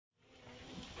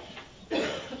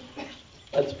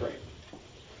Let's pray.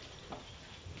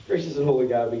 Gracious and holy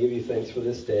God, we give you thanks for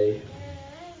this day.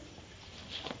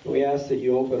 We ask that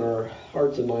you open our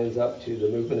hearts and minds up to the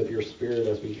movement of your Spirit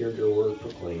as we hear your word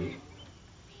proclaimed.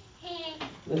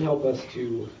 Then help us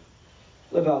to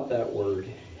live out that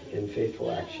word in faithful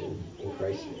action in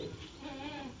Christ's name.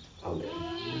 Amen.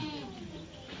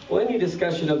 Well, any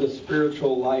discussion of the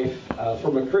spiritual life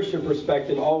from a Christian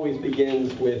perspective always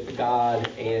begins with God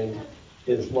and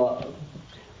his love.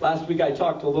 Last week I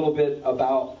talked a little bit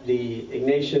about the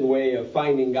Ignatian way of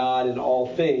finding God in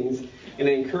all things, and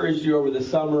I encouraged you over the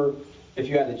summer, if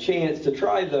you had a chance, to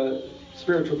try the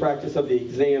spiritual practice of the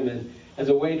examen as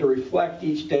a way to reflect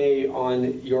each day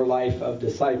on your life of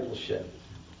discipleship.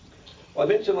 Well, I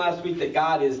mentioned last week that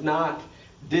God is not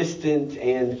distant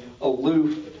and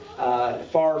aloof,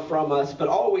 far from us, but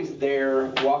always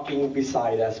there walking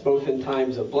beside us, both in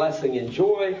times of blessing and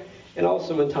joy, and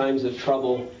also in times of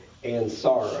trouble and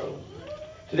sorrow.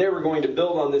 Today we're going to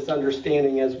build on this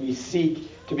understanding as we seek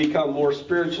to become more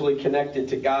spiritually connected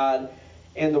to God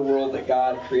and the world that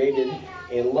God created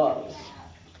and loves.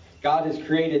 God has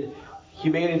created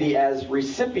humanity as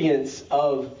recipients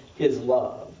of his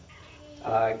love.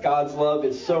 God's love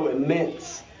is so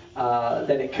immense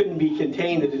that it couldn't be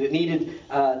contained, that it needed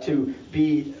to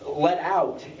be let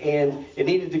out, and it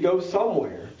needed to go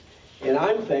somewhere. And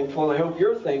I'm thankful, and I hope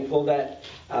you're thankful, that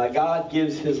God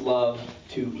gives his love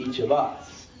to each of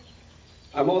us.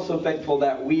 I'm also thankful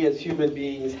that we as human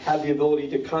beings have the ability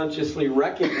to consciously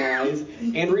recognize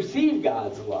and receive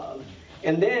God's love.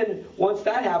 And then, once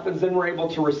that happens, then we're able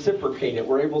to reciprocate it.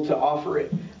 We're able to offer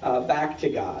it back to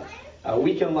God.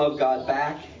 We can love God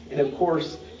back, and of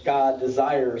course, God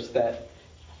desires that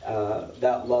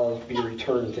that love be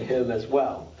returned to him as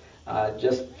well.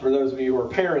 Just for those of you who are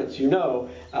parents, you know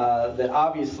that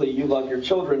obviously you love your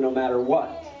children no matter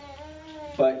what.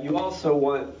 But you also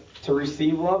want to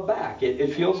receive love back.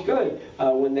 It feels good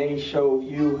when they show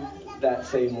you that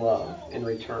same love in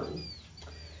return.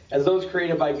 As those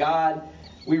created by God,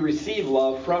 we receive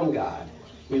love from God.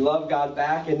 We love God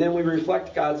back, and then we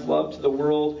reflect God's love to the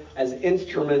world as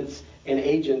instruments and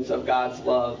agents of God's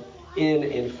love in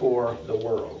and for the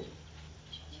world.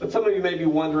 But some of you may be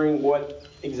wondering what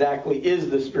exactly is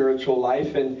the spiritual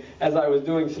life, and as I was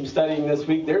doing some studying this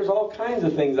week, there's all kinds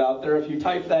of things out there. If you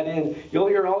type that in, you'll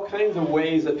hear all kinds of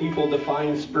ways that people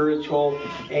define spiritual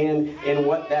and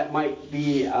what that might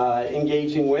be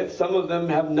engaging with. Some of them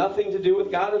have nothing to do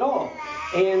with God at all.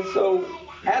 And so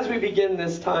as we begin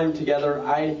this time together,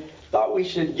 I thought we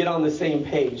should get on the same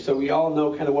page so we all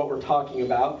know kind of what we're talking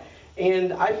about.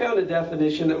 And I found a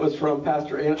definition that was from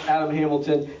Pastor Adam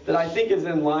Hamilton that I think is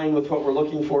in line with what we're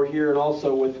looking for here, and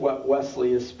also with what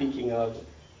Wesley is speaking of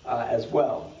as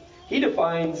well. He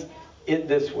defines it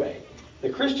this way: the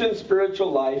Christian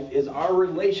spiritual life is our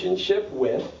relationship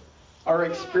with, our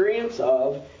experience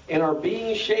of, and our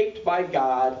being shaped by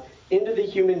God into the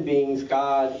human beings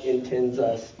God intends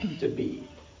us to be.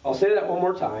 I'll say that one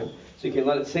more time so you can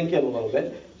let it sink in a little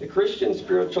bit. The Christian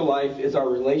spiritual life is our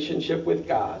relationship with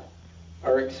God,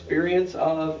 our experience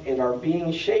of, and our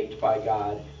being shaped by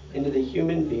God into the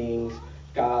human beings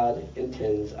God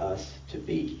intends us to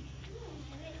be.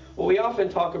 Well, we often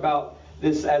talk about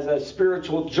this as a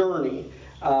spiritual journey,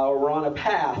 or we're on a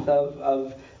path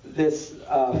of this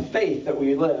faith that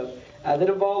we live that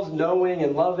involves knowing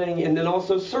and loving and then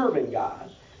also serving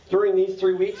God. During these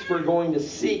 3 weeks, we're going to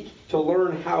seek to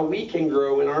learn how we can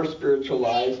grow in our spiritual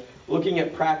lives, looking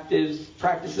at practices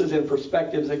and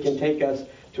perspectives that can take us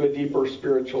to a deeper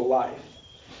spiritual life.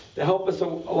 To help us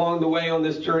along the way on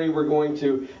this journey, we're going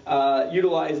to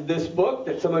utilize this book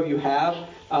that some of you have,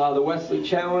 the Wesley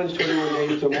Challenge, 21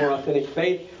 Days to a More Authentic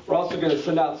Faith. We're also going to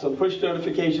send out some push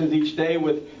notifications each day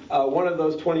with one of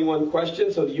those 21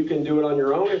 questions so that you can do it on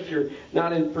your own if you're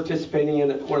not participating in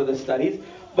one of the studies.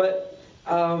 But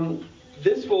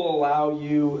this will allow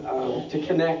you to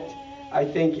connect, I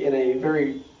think, in a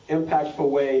very impactful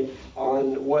way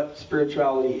on what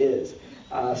spirituality is.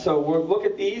 So we'll look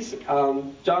at these.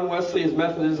 John Wesley is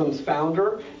Methodism's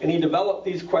founder, and he developed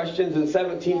these questions in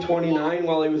 1729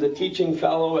 while he was a teaching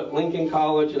fellow at Lincoln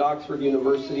College at Oxford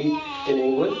University in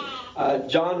England.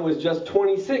 John was just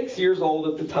 26 years old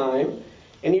at the time,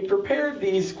 and he prepared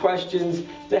these questions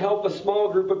to help a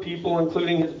small group of people,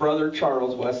 including his brother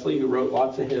Charles Wesley, who wrote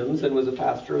lots of hymns and was a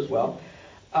pastor as well.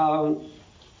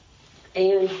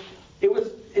 And it was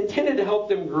intended to help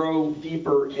them grow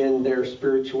deeper in their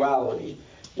spirituality.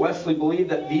 Wesley believed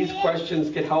that these questions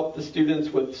could help the students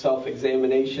with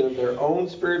self-examination of their own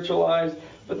spiritual lives,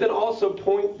 but then also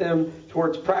point them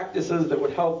towards practices that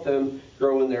would help them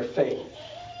grow in their faith.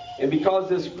 And because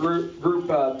this group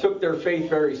took their faith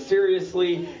very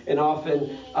seriously and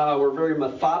often were very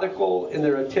methodical in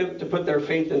their attempt to put their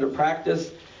faith into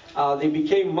practice, they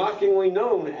became mockingly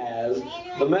known as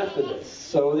the Methodists.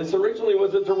 So this originally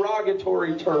was a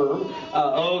derogatory term.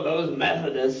 Oh, those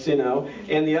Methodists, you know.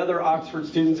 And the other Oxford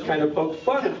students kind of poked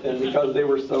fun at them because they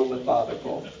were so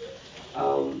methodical.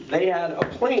 They had a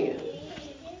plan.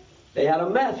 They had a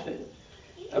method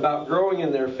about growing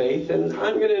in their faith. And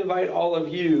I'm going to invite all of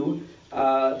you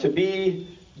to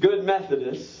be good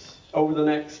Methodists over the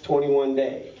next 21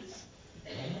 days.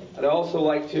 I'd also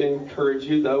like to encourage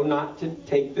you, though, not to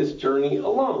take this journey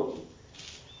alone.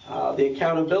 The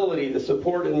accountability, the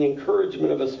support, and the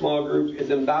encouragement of a small group is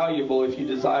invaluable if you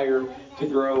desire to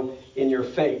grow in your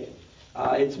faith.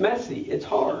 It's messy, it's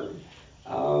hard,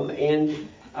 and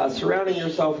surrounding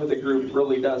yourself with a group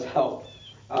really does help.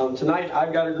 Tonight,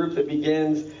 I've got a group that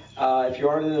begins. If you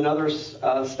aren't in another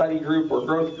study group or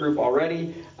growth group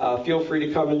already, feel free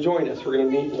to come and join us. We're going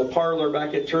to meet in the parlor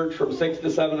back at church from 6 to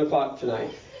 7 o'clock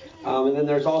tonight. And then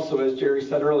there's also, as Jerry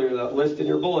said earlier, that list in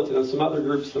your bulletin of some other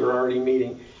groups that are already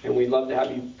meeting, and we'd love to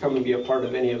have you come and be a part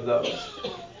of any of those.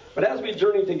 But as we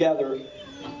journey together,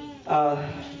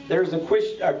 there's a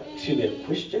question.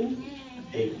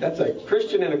 That's a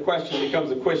Christian and a question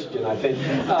becomes a question, I think.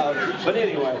 But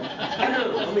anyway,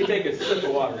 let me take a sip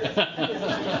of water.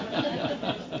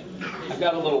 I've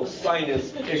got a little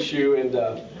sinus issue, and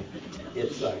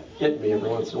it's getting me every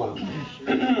once in a while.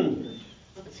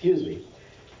 Excuse me.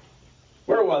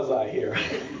 Where was I here?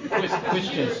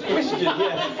 Questions,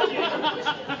 yes.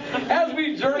 As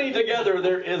we journey together,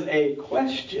 there is a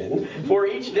question for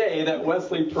each day that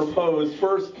Wesley proposed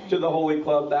first to the Holy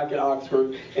Club back at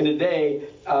Oxford. And today,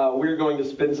 we're going to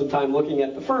spend some time looking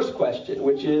at the first question,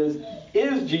 which is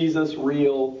Jesus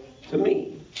real to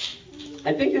me?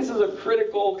 I think this is a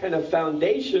critical, kind of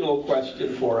foundational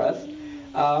question for us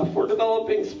for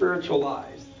developing spiritual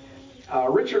lives.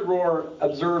 Richard Rohr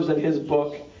observes in his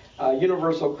book,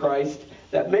 Universal Christ,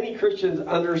 that many Christians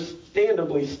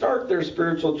understandably start their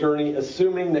spiritual journey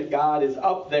assuming that God is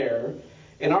up there,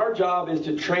 and our job is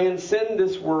to transcend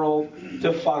this world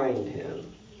to find Him.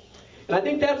 And I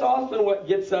think that's often what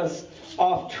gets us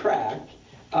off track,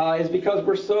 is because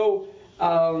we're so,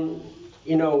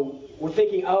 we're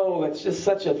thinking, oh, it's just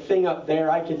such a thing up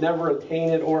there, I could never attain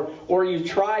it, or you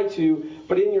try to,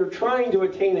 but in your trying to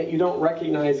attain it, you don't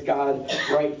recognize God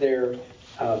right there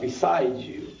beside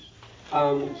you.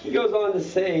 He goes on to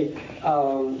say,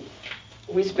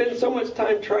 we spend so much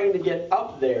time trying to get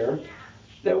up there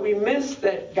that we miss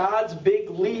that God's big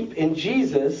leap in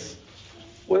Jesus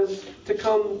was to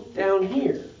come down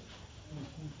here.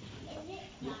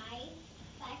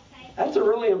 That's a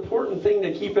really important thing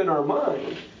to keep in our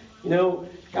mind. You know,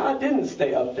 God didn't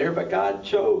stay up there, but God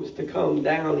chose to come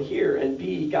down here and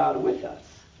be God with us.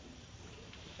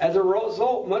 As a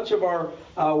result, much of our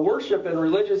worship and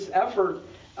religious effort,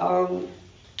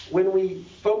 when we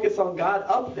focus on God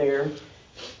up there,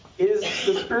 is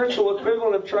the spiritual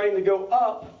equivalent of trying to go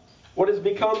up what has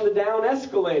become the down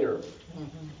escalator.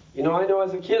 You know, I know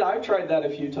as a kid, I've tried that a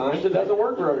few times. It doesn't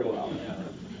work very well.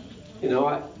 You know,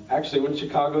 I actually went to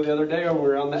Chicago the other day when we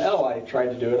were on the L. I tried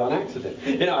to do it on accident.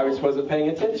 You know, I just wasn't paying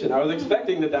attention. I was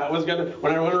expecting that was going to,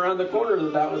 when I went around the corner,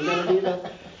 that was going to be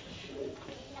the...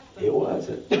 It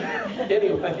wasn't.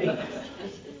 Anyway,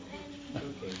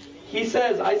 he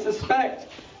says, I suspect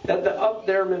that the up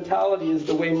there mentality is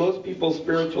the way most people's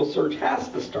spiritual search has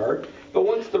to start. But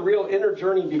once the real inner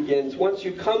journey begins, once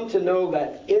you come to know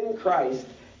that in Christ,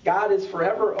 God is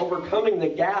forever overcoming the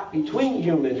gap between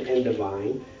human and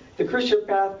divine, the Christian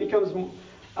path becomes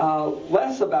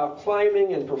less about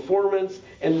climbing and performance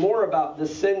and more about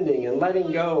descending and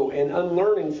letting go and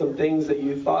unlearning some things that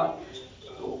you thought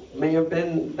may have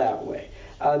been that way.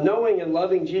 Knowing and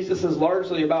loving Jesus is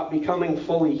largely about becoming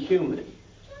fully human,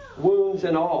 wounds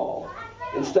and all.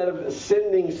 Instead of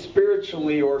ascending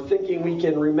spiritually or thinking we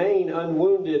can remain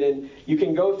unwounded and you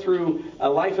can go through a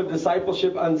life of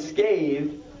discipleship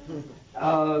unscathed,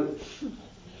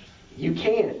 you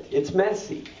can't. It's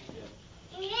messy.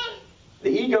 The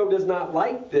ego does not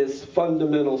like this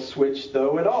fundamental switch,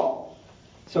 though, at all.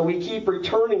 So we keep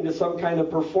returning to some kind of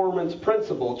performance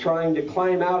principle, trying to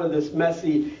climb out of this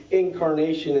messy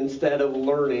incarnation instead of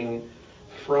learning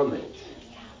from it.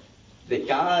 That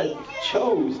God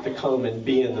chose to come and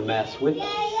be in the mess with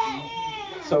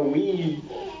us. So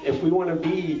if we want to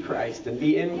be Christ and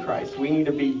be in Christ, we need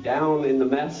to be down in the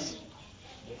mess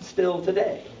still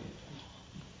today.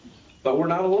 But we're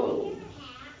not alone.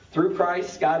 Through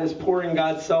Christ, God is pouring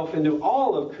God's self into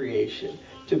all of creation.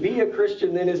 To be a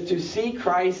Christian then is to see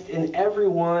Christ in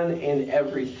everyone and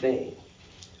everything.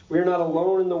 We're not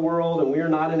alone in the world, and we are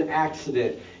not an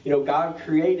accident. God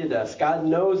created us. God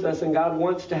knows us, and God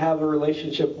wants to have a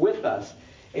relationship with us.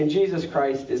 And Jesus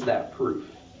Christ is that proof.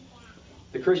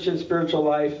 The Christian spiritual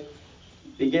life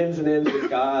begins and ends with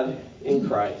God in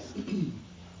Christ.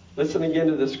 Listen again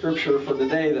to the scripture for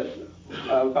today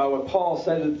about what Paul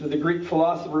said to the Greek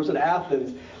philosophers at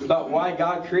Athens about why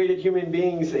God created human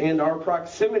beings and our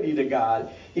proximity to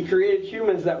God. He created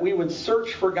humans that we would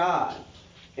search for God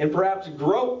and perhaps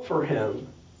grope for Him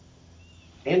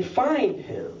and find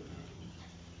Him.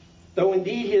 Though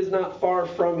indeed He is not far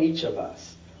from each of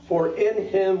us. For in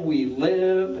Him we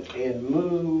live and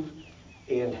move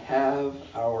and have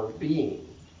our being.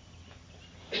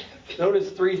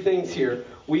 Notice three things here.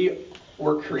 We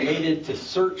were created to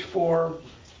search for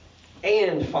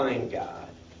and find God.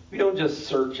 We don't just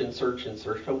search and search and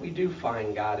search, but we do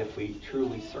find God if we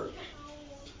truly search.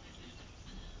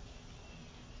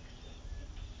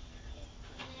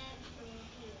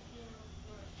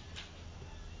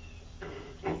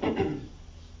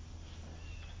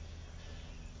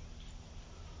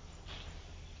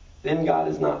 Then God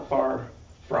is not far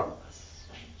from us.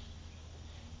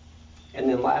 And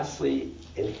then lastly,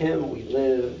 in Him we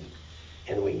live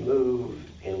and we move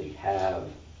and we have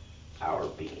our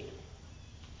being.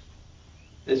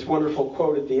 This wonderful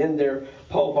quote at the end there,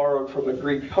 Paul borrowed from a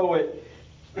Greek poet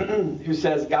who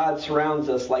says, God surrounds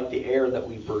us like the air that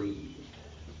we breathe.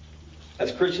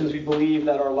 As Christians, we believe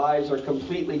that our lives are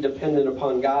completely dependent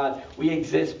upon God. We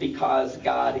exist because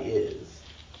God is.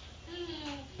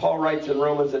 Paul writes in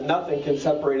Romans that nothing can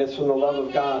separate us from the love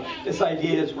of God. This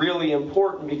idea is really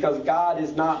important because God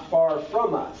is not far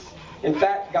from us. In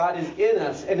fact, God is in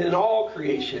us and in all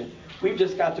creation. We've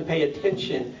just got to pay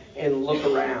attention and look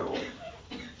around.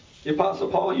 The Apostle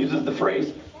Paul uses the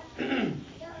phrase,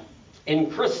 in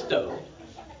Christo,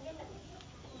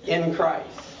 in Christ,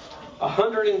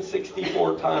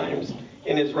 164 times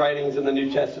in his writings in the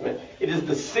New Testament. It is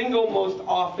the single most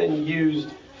often used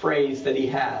phrase that he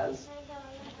has.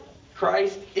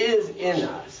 Christ is in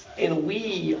us, and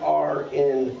we are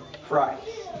in Christ.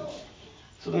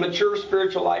 So the mature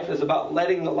spiritual life is about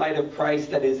letting the light of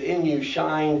Christ that is in you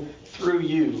shine through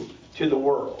you to the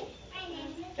world.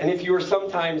 And if you are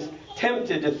sometimes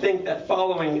tempted to think that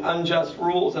following unjust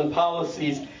rules and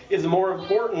policies is more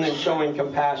important than showing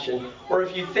compassion, or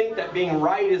if you think that being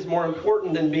right is more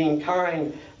important than being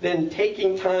kind, then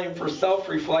taking time for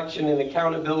self-reflection and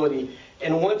accountability,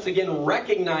 and once again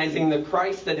recognizing the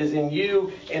Christ that is in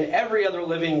you and every other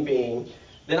living being,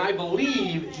 then I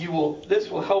believe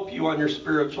this will help you on your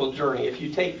spiritual journey if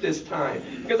you take this time.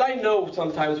 Because I know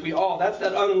sometimes that's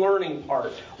that unlearning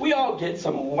part. We all get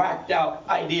some whacked out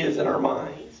ideas in our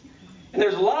minds. And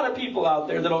there's a lot of people out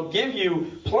there that'll give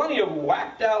you plenty of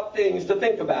whacked out things to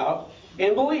think about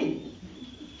and believe.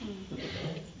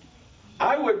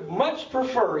 I would much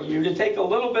prefer you to take a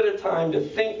little bit of time to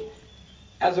think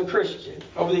as a Christian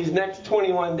over these next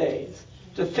 21 days.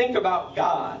 To think about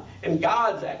God and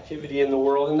God's activity in the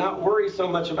world and not worry so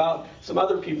much about some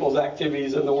other people's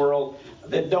activities in the world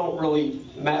that don't really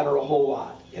matter a whole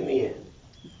lot in the end.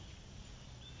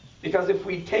 Because if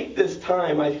we take this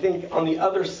time, I think on the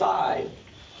other side,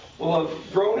 we'll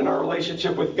have grown in our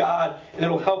relationship with God, and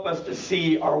it'll help us to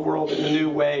see our world in a new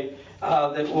way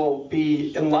that will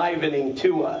be enlivening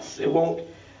to us. It won't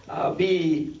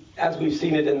be as we've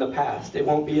seen it in the past. It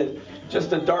won't be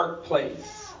just a dark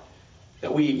place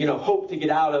that we hope to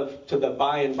get out of to the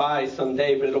by and by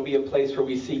someday, but it'll be a place where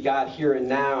we see God here and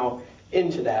now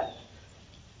into that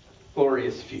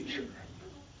glorious future.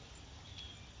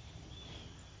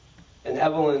 And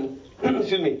Evelyn,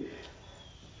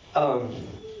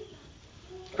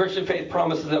 Christian faith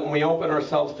promises that when we open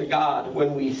ourselves to God,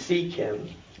 when we seek Him,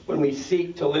 when we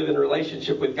seek to live in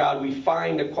relationship with God, we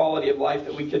find a quality of life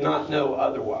that we could not know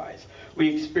otherwise. We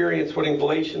experience what in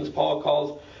Galatians Paul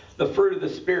calls the fruit of the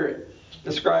Spirit,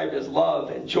 described as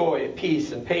love and joy and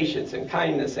peace and patience and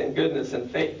kindness and goodness and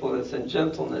faithfulness and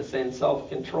gentleness and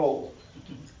self-control.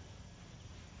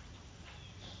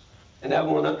 In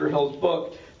Evelyn Underhill's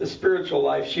book, The Spiritual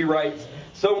Life, she writes,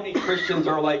 so many Christians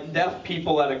are like deaf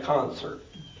people at a concert.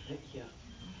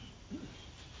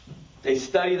 They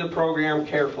study the program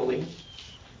carefully,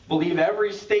 believe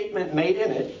every statement made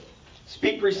in it,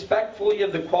 speak respectfully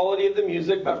of the quality of the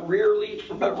music, but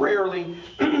rarely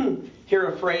hear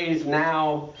a phrase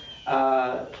now,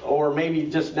 or maybe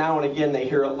just now and again they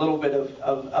hear a little bit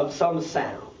of some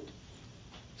sound.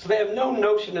 So they have no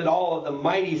notion at all of the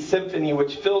mighty symphony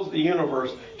which fills the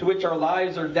universe, to which our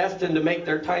lives are destined to make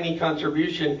their tiny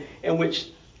contribution, and which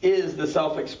is the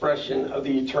self-expression of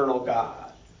the eternal God.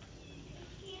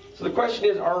 So the question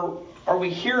is, are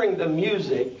we hearing the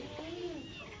music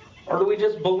Or do we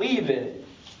just believe in it?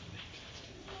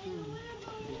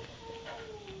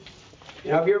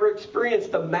 Have you ever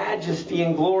experienced the majesty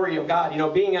and glory of God?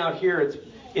 Being out here,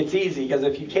 it's easy, because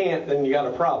if you can't, then you got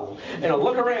a problem.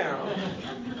 Look around.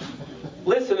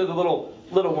 Listen to the little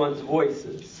ones'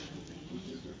 voices.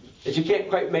 That you can't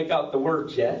quite make out the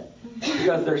words yet,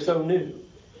 because they're so new.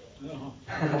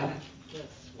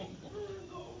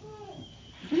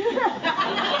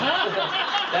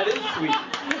 That is sweet.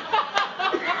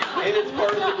 And it's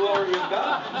part of the glory of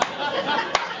God.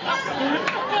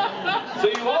 So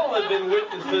you all have been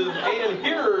witnesses and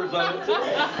hearers of it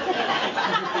today.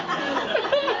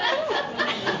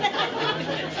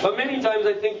 But many times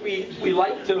I think we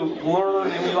like to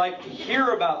learn and we like to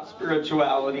hear about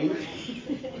spirituality,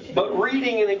 but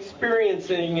reading and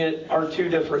experiencing it are two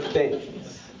different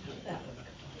things.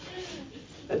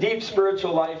 A deep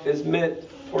spiritual life is meant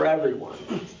for everyone.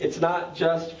 It's not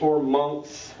just for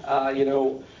monks,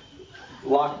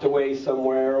 locked away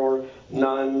somewhere, or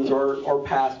nuns, or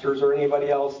pastors, or anybody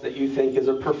else that you think is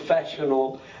a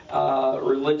professional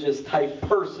religious type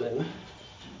person.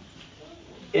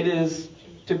 It is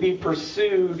to be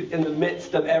pursued in the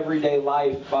midst of everyday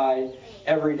life by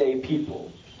everyday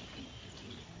people,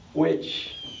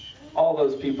 which all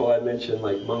those people I mentioned,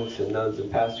 like monks and nuns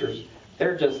and pastors,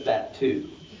 they're just that too.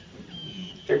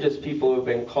 They're just people who have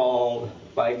been called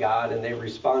by God, and they've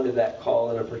responded to that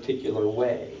call in a particular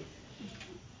way.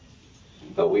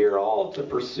 But we are all to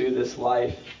pursue this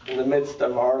life in the midst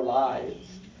of our lives.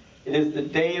 It is the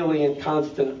daily and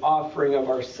constant offering of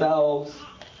ourselves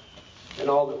and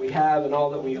all that we have and all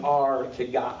that we are to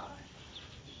God.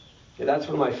 Okay, that's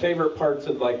one of my favorite parts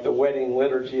of the wedding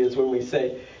liturgy, is when we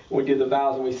do the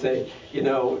vows and we say,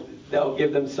 they'll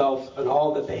give themselves and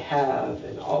all that they have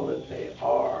and all that they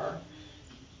are.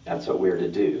 That's what we're to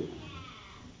do,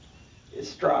 is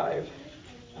strive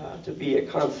to be a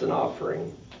constant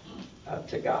offering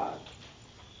to God.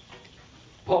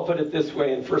 Paul put it this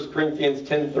way in 1 Corinthians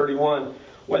 10:31,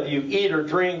 whether you eat or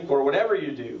drink or whatever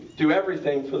you do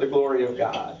everything for the glory of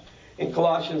God. In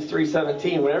Colossians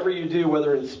 3:17, whatever you do,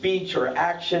 whether in speech or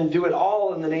action, do it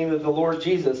all in the name of the Lord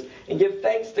Jesus, and give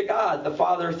thanks to God the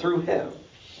Father through Him.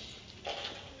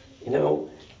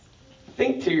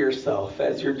 Think to yourself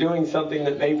as you're doing something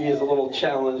that maybe is a little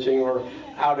challenging or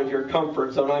out of your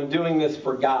comfort zone. I'm doing this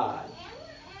for God.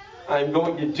 I'm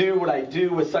going to do what I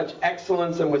do with such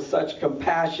excellence and with such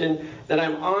compassion that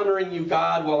I'm honoring you,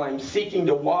 God, while I'm seeking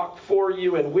to walk for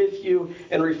you and with you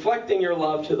and reflecting your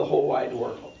love to the whole wide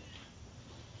world.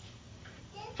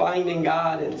 Finding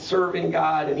God and serving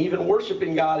God and even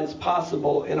worshiping God is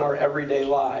possible in our everyday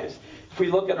lives. If we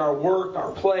look at our work,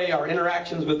 our play, our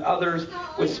interactions with others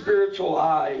with spiritual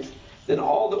eyes, then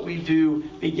all that we do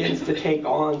begins to take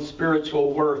on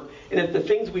spiritual worth. And if the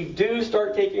things we do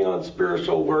start taking on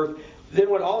spiritual worth, then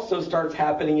what also starts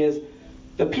happening is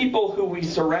the people who we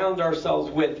surround ourselves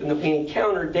with and that we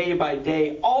encounter day by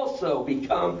day also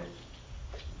become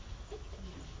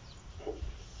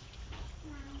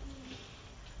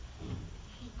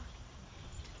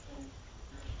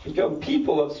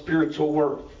people of spiritual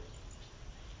worth.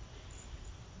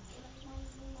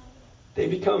 They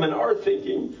become, in our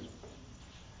thinking,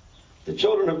 the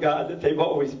children of God that they've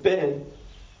always been,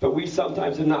 but we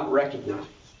sometimes have not recognized.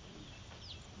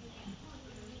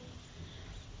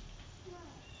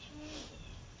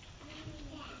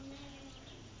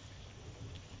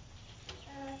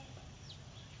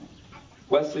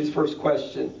 Wesley's first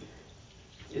question,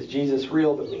 is Jesus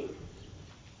real to me?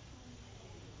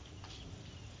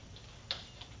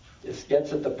 This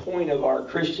gets at the point of our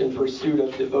Christian pursuit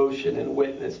of devotion and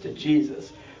witness to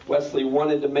Jesus. Wesley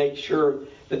wanted to make sure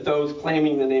that those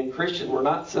claiming the name Christian were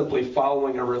not simply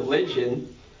following a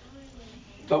religion,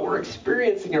 but were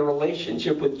experiencing a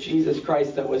relationship with Jesus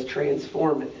Christ that was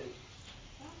transformative.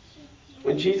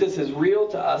 When Jesus is real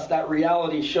to us, that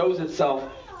reality shows itself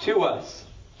to us.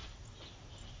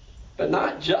 But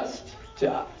not just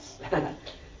to us.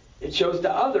 It shows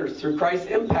to others through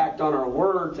Christ's impact on our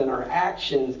words and our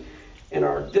actions and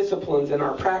our disciplines and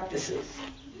our practices.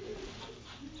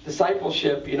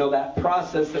 Discipleship, that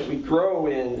process that we grow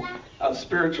in of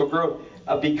spiritual growth,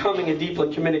 of becoming a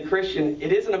deeply committed Christian,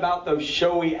 it isn't about those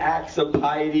showy acts of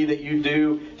piety that you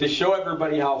do to show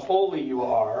everybody how holy you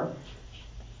are.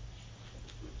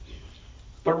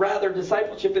 But rather,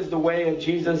 discipleship is the way of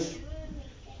Jesus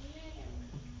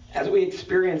as we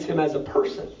experience Him as a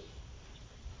person.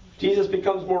 Jesus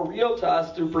becomes more real to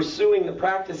us through pursuing the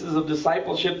practices of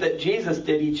discipleship that Jesus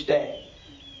did each day.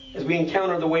 As we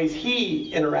encounter the ways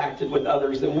He interacted with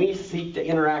others, and we seek to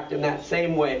interact in that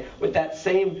same way, with that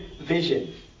same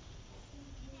vision.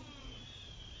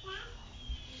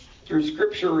 through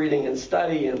scripture reading and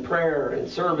study and prayer and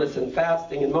service and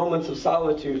fasting and moments of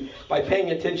solitude, by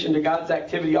paying attention to God's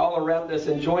activity all around us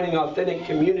and joining authentic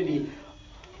community,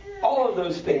 all of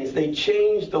those things, they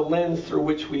change the lens through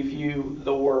which we view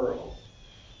the world.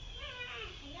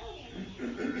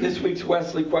 This week's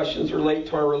Wesley questions relate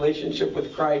to our relationship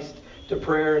with Christ, to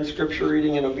prayer and scripture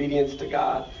reading and obedience to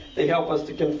God. They help us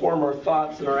to conform our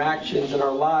thoughts and our actions and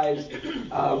our lives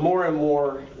more and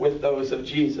more with those of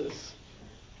Jesus.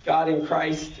 God in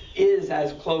Christ is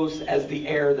as close as the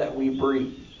air that we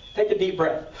breathe. Take a deep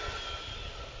breath.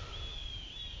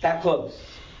 That close.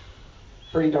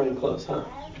 Pretty darn close, huh?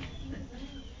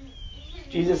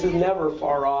 Jesus is never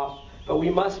far off, but we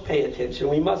must pay attention.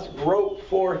 We must grope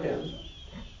for him.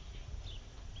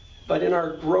 But in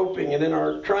our groping and in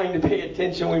our trying to pay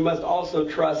attention, we must also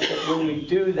trust that when we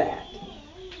do that,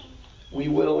 we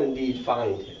will indeed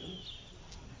find him.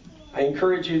 I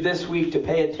encourage you this week to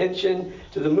pay attention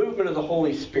to the movement of the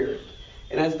Holy Spirit.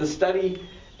 And as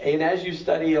you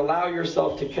study, allow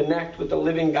yourself to connect with the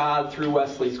living God through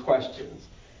Wesley's questions.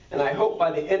 And I hope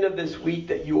by the end of this week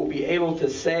that you will be able to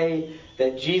say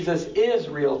that Jesus is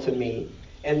real to me,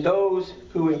 and those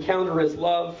who encounter his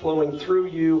love flowing through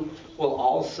you will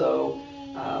also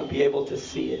be able to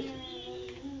see it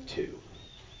too.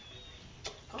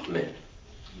 Amen.